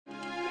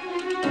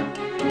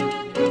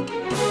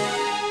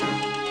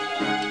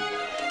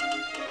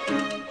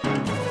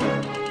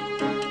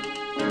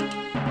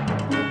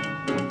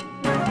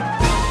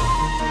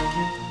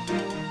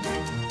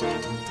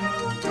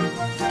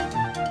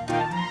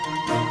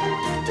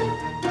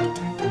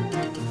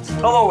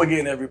Hello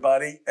again,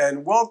 everybody,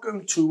 and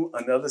welcome to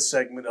another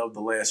segment of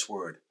The Last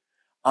Word.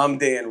 I'm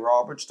Dan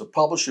Roberts, the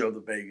publisher of the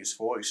Vegas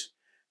Voice,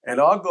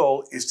 and our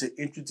goal is to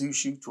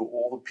introduce you to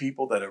all the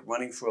people that are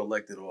running for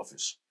elected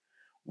office.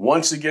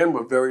 Once again,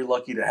 we're very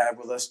lucky to have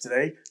with us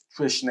today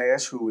Trish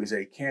Nash, who is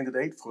a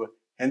candidate for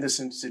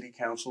Henderson City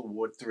Council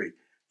Ward 3.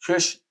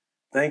 Trish,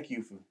 thank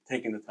you for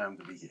taking the time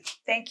to be here.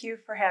 Thank you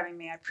for having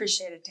me. I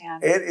appreciate it, Dan.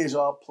 It is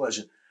our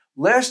pleasure.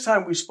 Last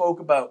time we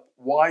spoke about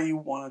why you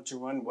wanted to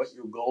run, what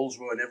your goals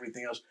were, and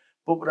everything else.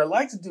 But what I'd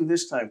like to do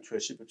this time,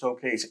 Trish, if it's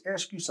okay, is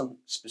ask you some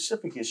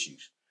specific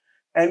issues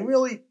and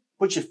really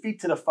put your feet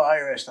to the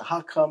fire as to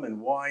how come and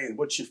why and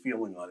what's your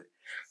feeling on it.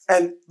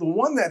 And the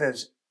one that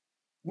has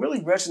really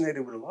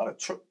resonated with a lot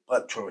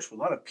of tourists, with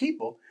a lot of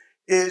people,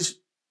 is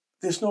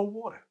there's no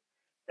water.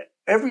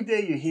 Every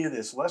day you hear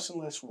there's less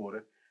and less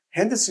water.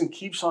 Henderson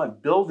keeps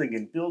on building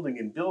and building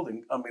and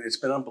building. I mean, it's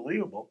been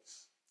unbelievable.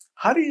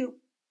 How do you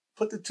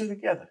put the two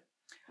together?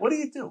 What do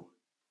you do?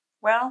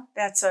 Well,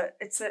 it's a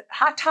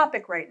hot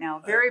topic right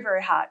now. Very,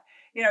 very hot.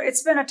 You know,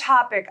 it's been a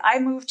topic. I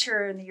moved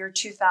here in the year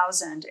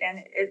 2000,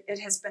 and it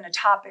has been a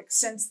topic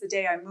since the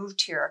day I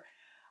moved here.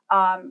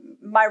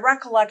 My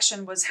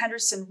recollection was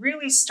Henderson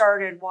really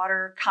started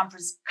water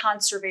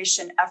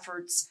conservation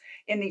efforts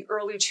in the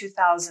early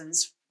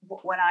 2000s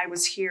when I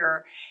was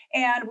here.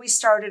 And we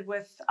started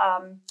with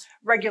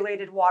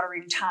regulated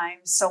watering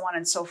times, so on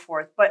and so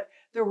forth. But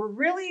there were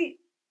really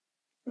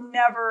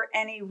never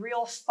any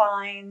real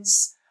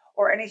fines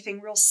or anything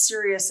real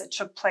serious that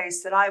took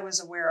place that I was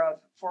aware of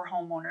for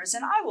homeowners.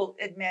 And I will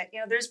admit, you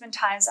know, there's been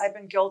times I've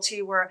been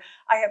guilty where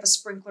I have a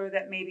sprinkler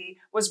that maybe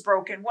was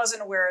broken,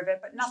 wasn't aware of it,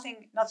 but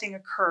nothing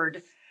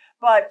occurred.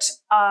 But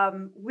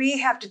we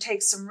have to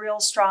take some real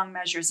strong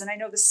measures. And I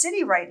know the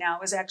city right now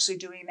is actually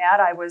doing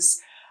that. I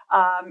was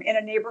in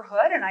a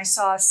neighborhood and I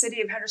saw a City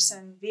of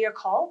Henderson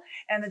vehicle,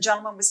 and the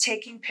gentleman was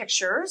taking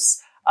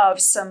pictures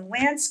of some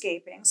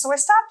landscaping. So I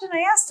stopped and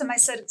I asked him, I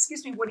said,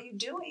 "Excuse me, what are you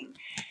doing?"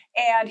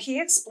 And he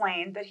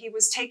explained that he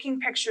was taking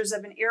pictures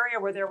of an area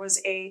where there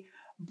was a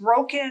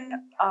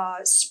broken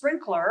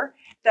sprinkler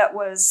that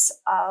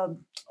was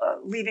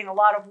leaving a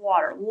lot of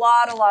water, a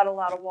lot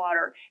of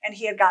water. And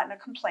he had gotten a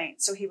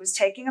complaint. So he was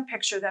taking a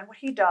picture. Then what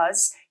he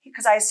does,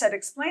 because I said,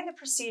 explain the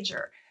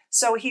procedure.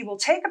 So he will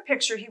take a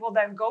picture. He will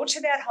then go to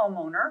that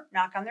homeowner,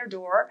 knock on their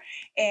door,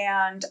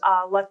 and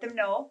let them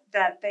know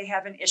that they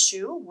have an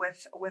issue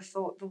with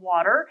the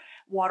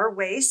water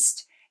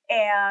waste.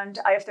 And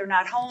if they're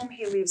not home,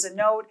 he leaves a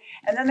note.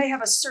 And then they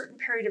have a certain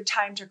period of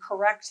time to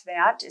correct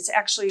that. It's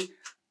actually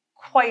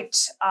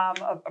quite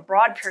a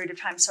broad period of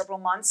time, several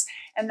months.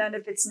 And then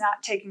if it's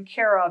not taken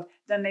care of,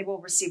 then they will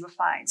receive a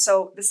fine.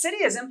 So the city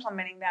is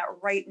implementing that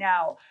right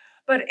now.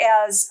 But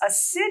as a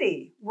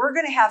city, we're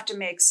going to have to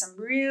make some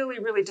really,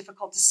 really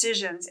difficult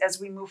decisions as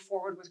we move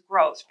forward with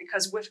growth,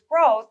 because with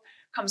growth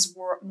comes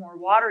more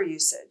water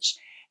usage.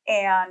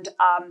 And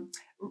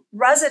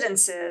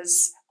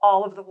residences,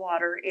 all of the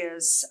water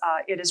is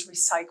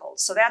recycled.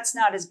 So that's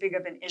not as big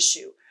of an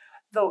issue.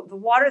 The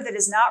water that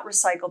is not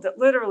recycled, that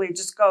literally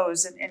just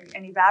goes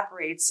and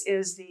evaporates,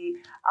 is the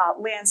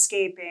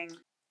landscaping.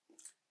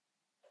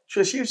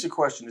 Trish, here's the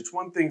question. It's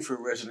one thing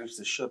for residents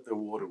to shut their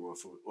water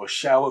off or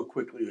shower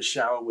quickly or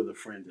shower with a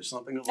friend or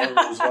something along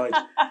those lines.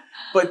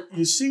 But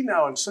you see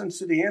now in Sun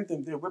City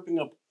Anthem, they're ripping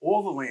up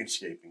all the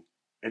landscaping.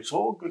 It's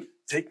all good,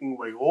 taking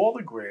away all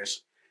the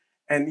grass.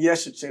 And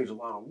yes, it saves a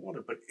lot of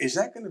water, but is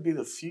that going to be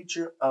the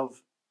future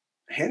of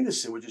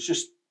Henderson, which is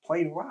just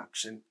plain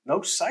rocks and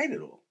no sight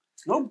at all,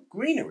 no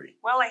greenery?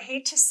 Well, I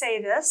hate to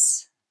say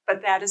this,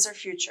 but that is our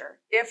future.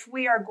 If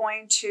we are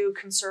going to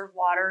conserve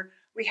water,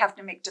 we have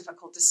to make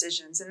difficult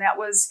decisions. And that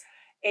was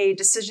a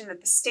decision that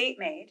the state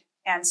made.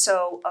 And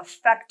so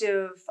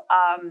effective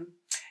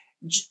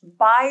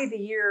by the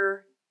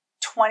year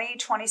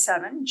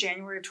 2027,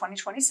 January of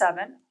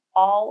 2027,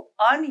 all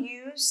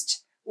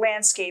unused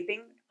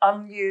landscaping,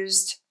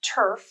 unused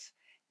turf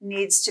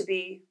needs to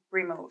be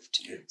removed.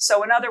 Yeah.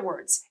 So in other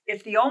words,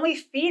 if the only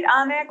feet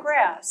on that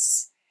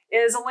grass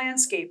is a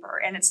landscaper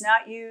and it's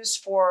not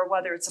used for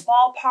whether it's a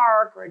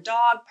ballpark or a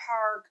dog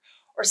park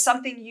or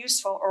something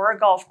useful or a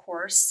golf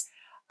course,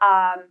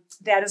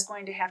 that is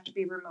going to have to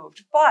be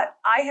removed. But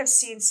I have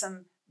seen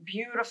some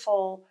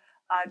beautiful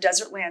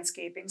desert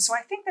landscaping. So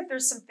I think that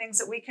there's some things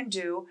that we can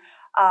do.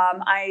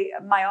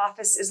 My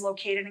office is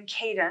located in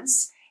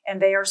Cadence,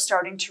 and they are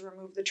starting to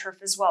remove the turf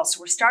as well. So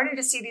we're starting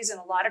to see these in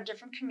a lot of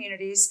different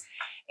communities.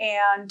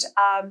 And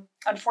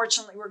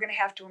unfortunately, we're going to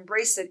have to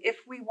embrace it if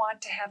we want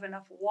to have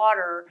enough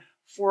water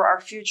for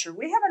our future.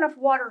 We have enough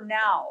water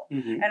now.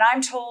 Mm-hmm. And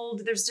I'm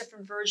told there's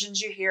different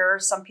versions you hear.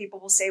 Some people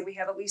will say we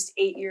have at least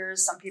 8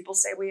 years. Some people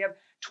say we have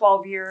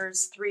 12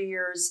 years, 3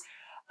 years.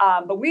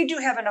 But we do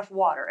have enough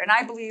water. And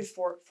I believe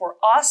for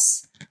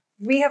us,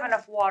 we have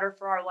enough water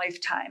for our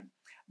lifetime.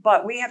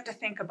 But we have to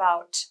think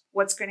about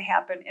what's going to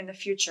happen in the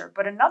future.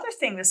 But another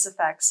thing this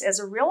affects, as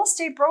a real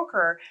estate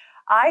broker,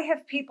 I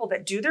have people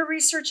that do their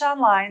research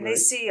online. Right. They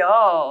see,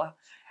 oh,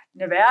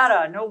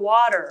 Nevada, no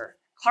water.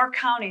 Clark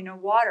County, no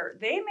water.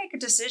 They make a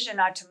decision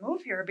not to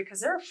move here because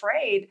they're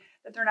afraid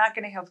that they're not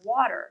going to have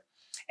water.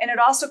 And it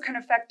also can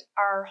affect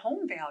our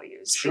home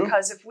values. Sure.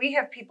 Because if we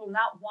have people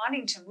not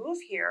wanting to move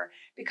here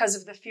because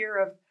of the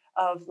fear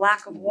of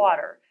lack of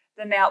water,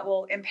 then that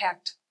will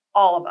impact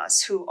all of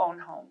us who own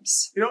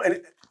homes. You know,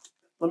 and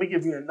let me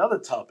give you another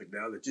topic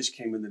now that just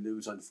came in the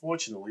news,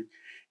 unfortunately,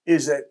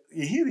 is that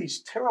you hear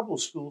these terrible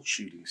school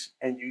shootings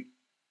and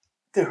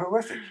they're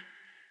horrific.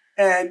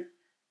 And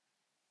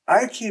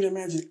I can't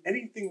imagine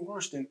anything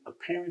worse than a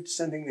parent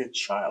sending their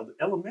child,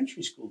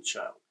 elementary school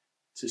child,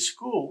 to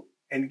school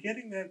and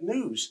getting that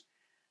news.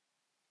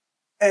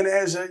 And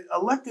as an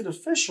elected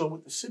official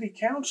with the city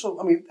council,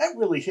 I mean, that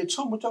really hits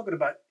home. We're talking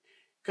about,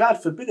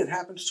 God forbid it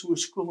happens to a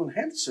school in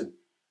Henderson.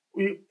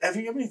 Have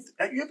you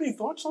any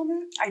thoughts on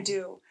that? I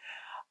do.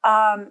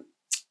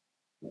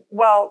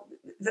 Well,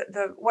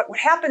 what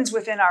happens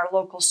within our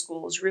local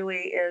schools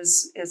really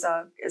is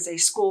a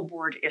school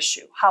board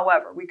issue.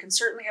 However, we can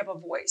certainly have a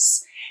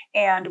voice,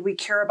 and we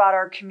care about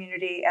our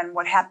community, and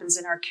what happens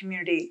in our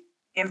community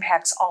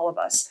impacts all of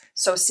us.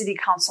 So city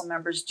council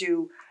members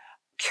do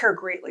care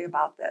greatly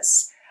about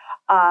this.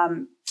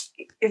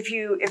 If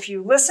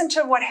you listen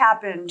to what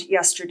happened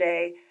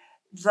yesterday,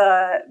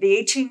 the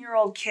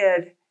 18-year-old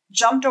kid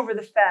jumped over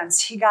the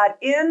fence. He got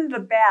in the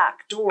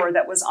back door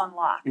that was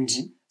unlocked.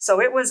 Mm-hmm. So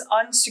it was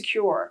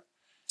unsecure.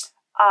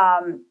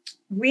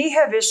 We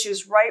have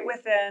issues right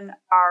within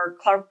our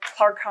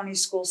Clark County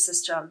school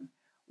system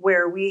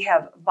where we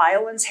have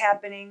violence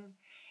happening,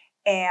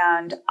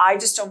 and I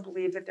just don't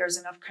believe that there's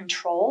enough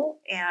control.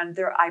 And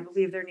I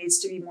believe there needs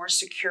to be more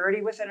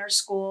security within our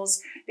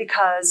schools,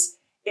 because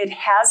it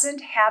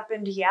hasn't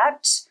happened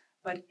yet,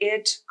 but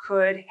it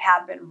could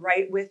happen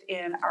right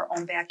within our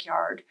own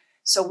backyard.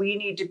 So we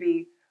need to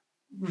be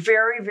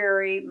very,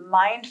 very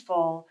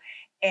mindful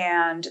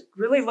and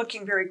really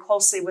looking very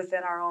closely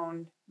within our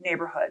own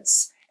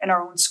neighborhoods and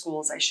our own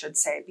schools, I should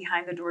say,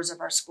 behind the doors of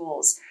our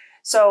schools.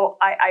 So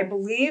I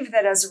believe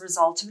that as a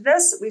result of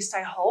this, at least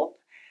I hope,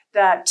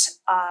 that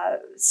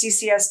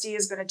CCSD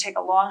is going to take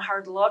a long,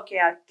 hard look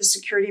at the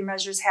security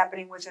measures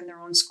happening within their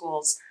own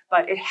schools.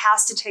 But it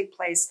has to take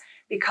place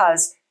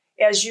because,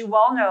 as you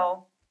well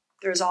know,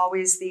 there's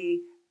always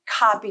the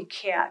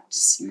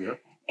copycats. Yeah.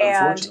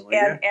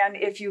 And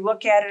if you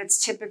look at it,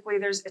 it's typically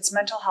it's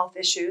mental health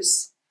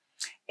issues,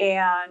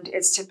 and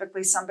it's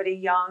typically somebody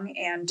young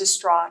and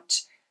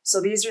distraught.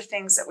 So these are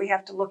things that we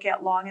have to look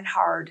at long and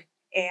hard.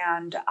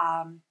 And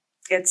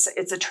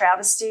it's a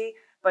travesty,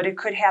 but it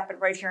could happen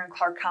right here in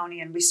Clark County,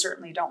 and we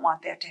certainly don't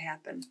want that to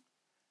happen.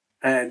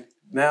 And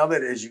now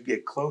that as you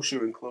get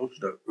closer and closer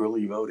to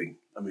early voting,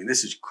 I mean,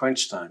 this is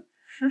crunch time.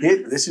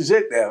 This is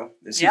it now.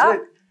 This is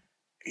it.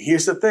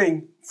 Here's the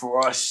thing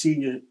for our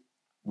senior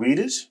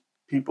readers,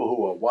 people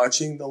who are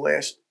watching The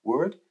Last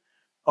Word.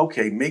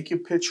 Okay, make your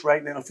pitch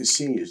right now for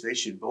seniors. They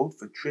should vote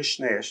for Trish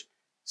Nash,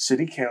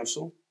 City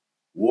Council,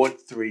 Ward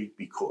 3,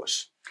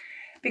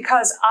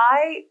 because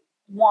I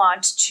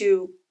want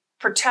to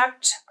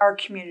protect our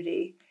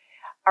community,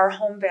 our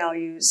home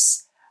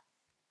values.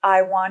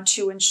 I want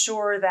to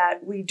ensure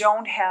that we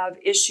don't have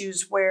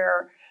issues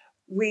where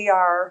we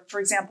are, for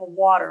example,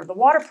 water. The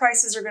water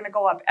prices are going to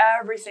go up.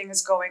 Everything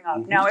is going up.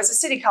 Mm-hmm. Now, as a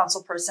city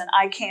council person,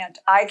 I can't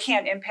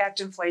impact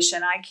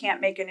inflation. I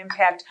can't make an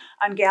impact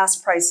on gas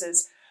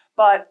prices,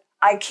 but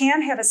I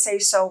can have a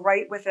say-so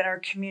right within our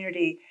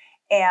community.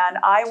 And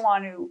I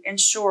want to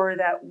ensure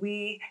that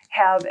we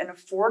have an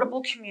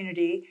affordable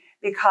community,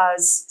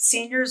 because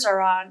seniors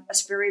are on a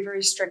very,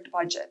 very strict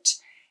budget.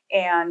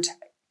 And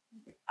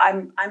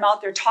I'm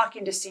out there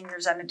talking to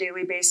seniors on a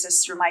daily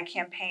basis through my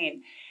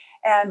campaign.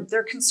 And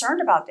they're concerned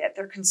about that.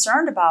 They're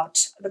concerned about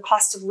the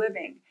cost of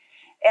living.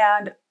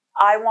 And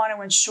I want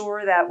to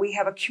ensure that we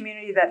have a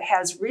community that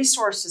has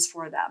resources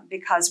for them,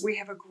 because we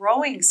have a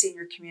growing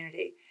senior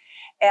community.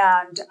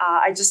 And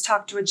I just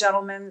talked to a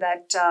gentleman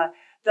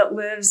that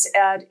lives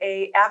at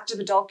a active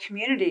adult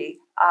community,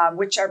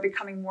 which are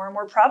becoming more and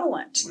more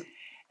prevalent.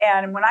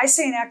 And when I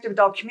say an active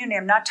adult community,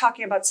 I'm not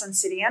talking about Sun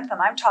City Anthem.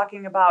 I'm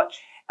talking about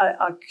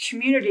a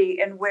community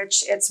in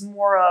which it's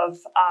more of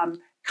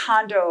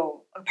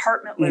condo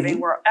apartment living,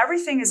 mm-hmm. where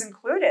everything is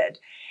included.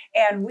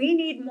 And we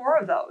need more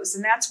of those.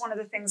 And that's one of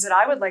the things that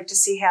I would like to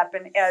see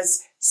happen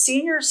as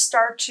seniors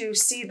start to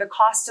see the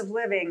cost of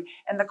living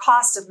and the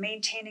cost of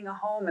maintaining a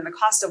home and the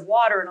cost of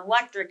water and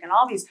electric and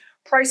all these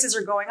prices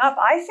are going up.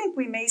 I think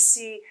we may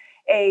see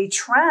a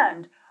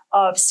trend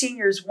of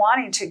seniors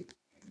wanting to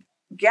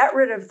get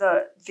rid of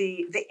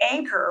the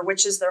anchor,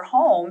 which is their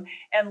home,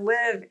 and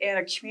live in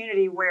a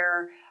community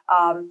where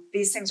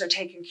these things are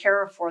taken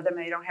care of for them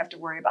and they don't have to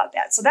worry about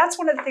that. So that's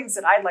one of the things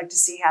that I'd like to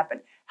see happen.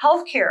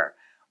 Healthcare.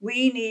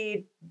 We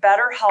need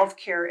better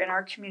healthcare in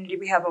our community.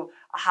 We have a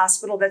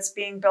hospital that's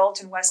being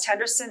built in West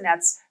Henderson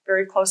that's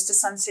very close to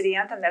Sun City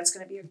Anthem. That's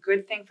going to be a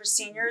good thing for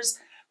seniors.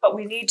 But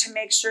we need to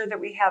make sure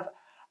that we have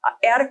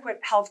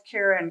adequate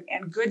healthcare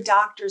and good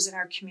doctors in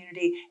our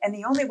community. And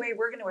the only way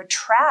we're going to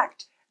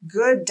attract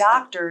good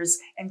doctors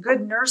and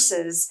good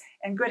nurses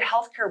and good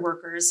healthcare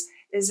workers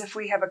is if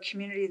we have a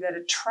community that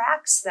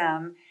attracts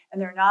them, and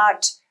they're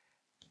not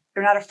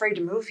afraid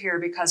to move here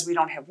because we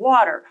don't have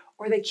water,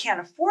 or they can't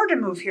afford to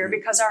move here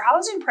because our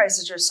housing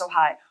prices are so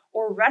high,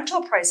 or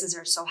rental prices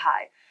are so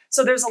high.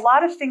 So there's a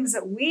lot of things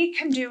that we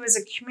can do as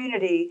a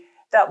community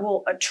that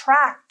will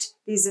attract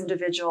these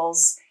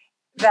individuals,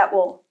 that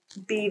will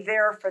be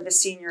there for the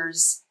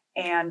seniors.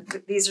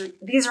 And these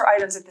are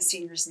items that the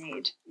seniors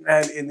need.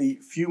 And in the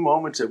few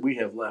moments that we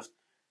have left,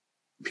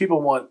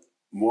 people want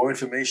more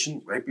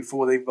information right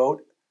before they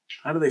vote.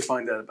 How do they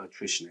find out about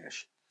Trish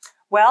Nash?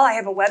 Well, I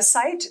have a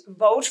website,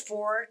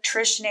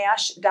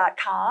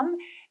 votefortrishnash.com,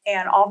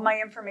 and all of my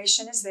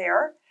information is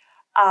there.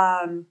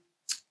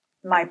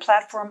 My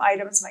platform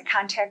items, my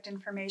contact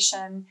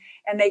information,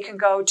 and they can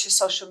go to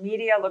social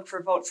media, look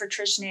for Vote for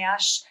Trish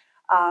Nash.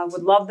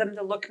 Would love them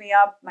to look me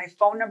up. My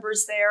phone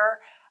number's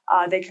there.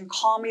 They can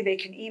call me, they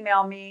can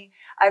email me.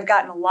 I've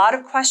gotten a lot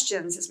of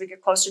questions as we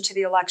get closer to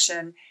the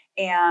election,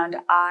 and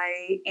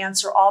I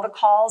answer all the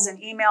calls and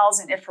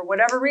emails. And if for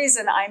whatever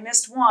reason I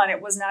missed one,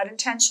 it was not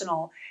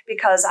intentional,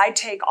 because I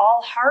take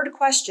all hard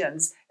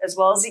questions as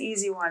well as the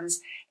easy ones.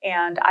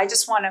 And I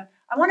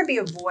want to be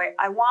a voice.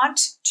 I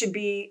want to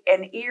be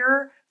an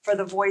ear for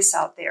the voice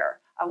out there.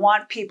 I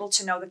want people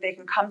to know that they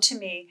can come to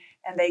me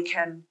and they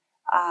can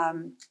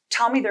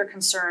tell me their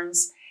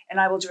concerns, and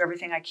I will do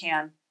everything I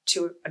can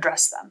to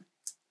address them.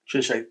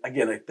 Trish, I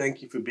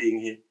thank you for being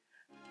here.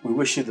 We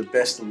wish you the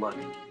best of luck.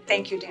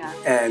 Thank you, Dan.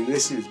 And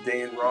this is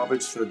Dan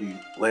Roberts for The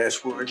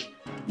Last Word,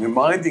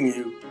 reminding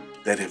you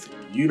that if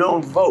you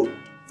don't vote,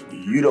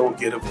 you don't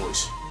get a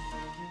voice.